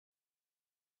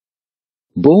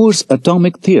Bohr's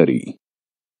atomic theory.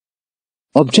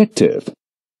 Objective: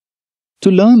 to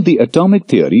learn the atomic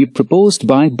theory proposed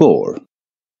by Bohr.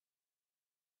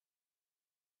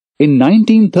 In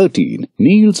 1913,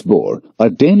 Niels Bohr, a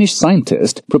Danish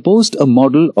scientist, proposed a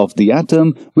model of the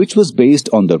atom which was based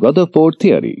on the Rutherford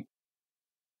theory.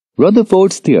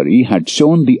 Rutherford's theory had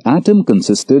shown the atom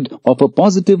consisted of a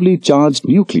positively charged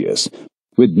nucleus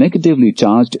with negatively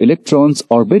charged electrons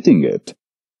orbiting it.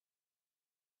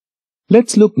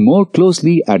 Let's look more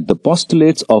closely at the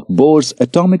postulates of Bohr's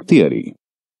atomic theory.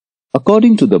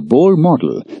 According to the Bohr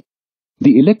model,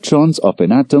 the electrons of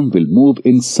an atom will move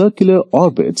in circular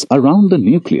orbits around the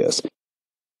nucleus,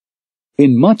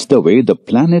 in much the way the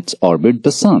planets orbit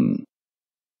the Sun.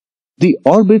 The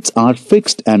orbits are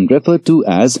fixed and referred to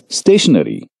as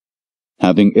stationary,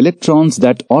 having electrons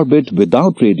that orbit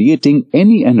without radiating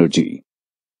any energy.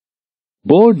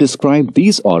 Bohr described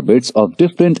these orbits of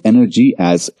different energy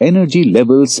as energy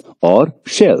levels or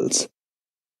shells.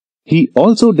 He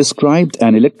also described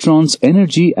an electron's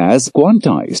energy as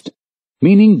quantized,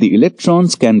 meaning the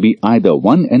electrons can be either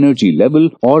one energy level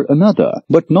or another,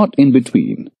 but not in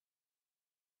between.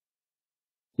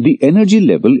 The energy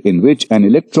level in which an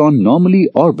electron normally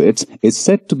orbits is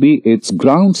said to be its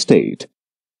ground state.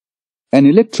 An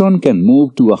electron can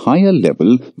move to a higher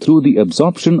level through the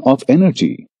absorption of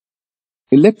energy.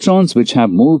 Electrons which have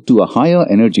moved to a higher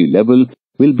energy level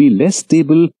will be less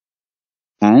stable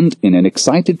and in an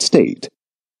excited state.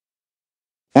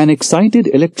 An excited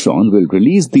electron will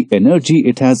release the energy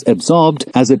it has absorbed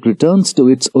as it returns to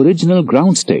its original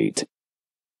ground state.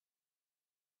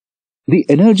 The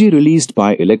energy released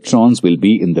by electrons will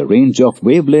be in the range of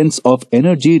wavelengths of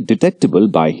energy detectable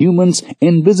by humans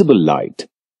in visible light.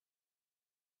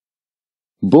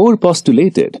 Bohr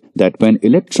postulated that when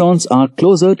electrons are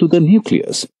closer to the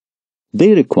nucleus,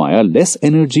 they require less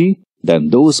energy than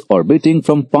those orbiting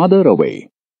from farther away.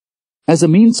 As a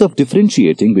means of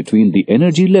differentiating between the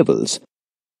energy levels,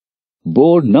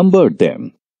 Bohr numbered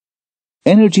them.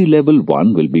 Energy level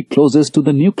 1 will be closest to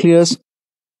the nucleus,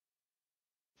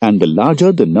 and the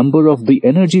larger the number of the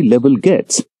energy level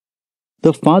gets,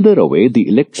 the farther away the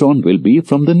electron will be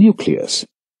from the nucleus.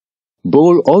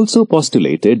 Bohr also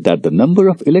postulated that the number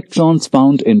of electrons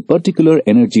found in particular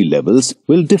energy levels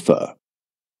will differ.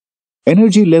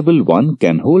 Energy level 1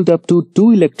 can hold up to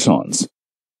 2 electrons,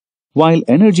 while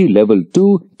energy level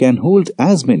 2 can hold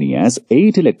as many as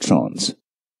 8 electrons.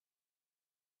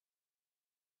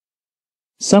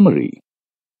 Summary: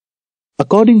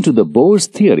 according to the Bohr's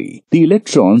theory, the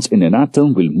electrons in an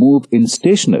atom will move in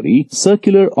stationary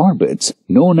circular orbits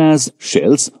known as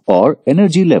shells or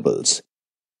energy levels.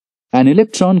 An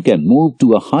electron can move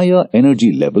to a higher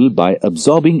energy level by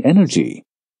absorbing energy.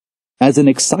 As an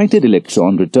excited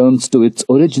electron returns to its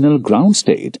original ground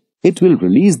state, it will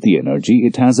release the energy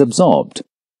it has absorbed.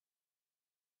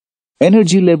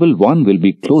 Energy level 1 will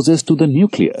be closest to the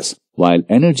nucleus, while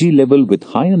energy level with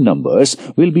higher numbers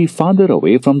will be farther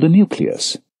away from the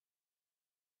nucleus.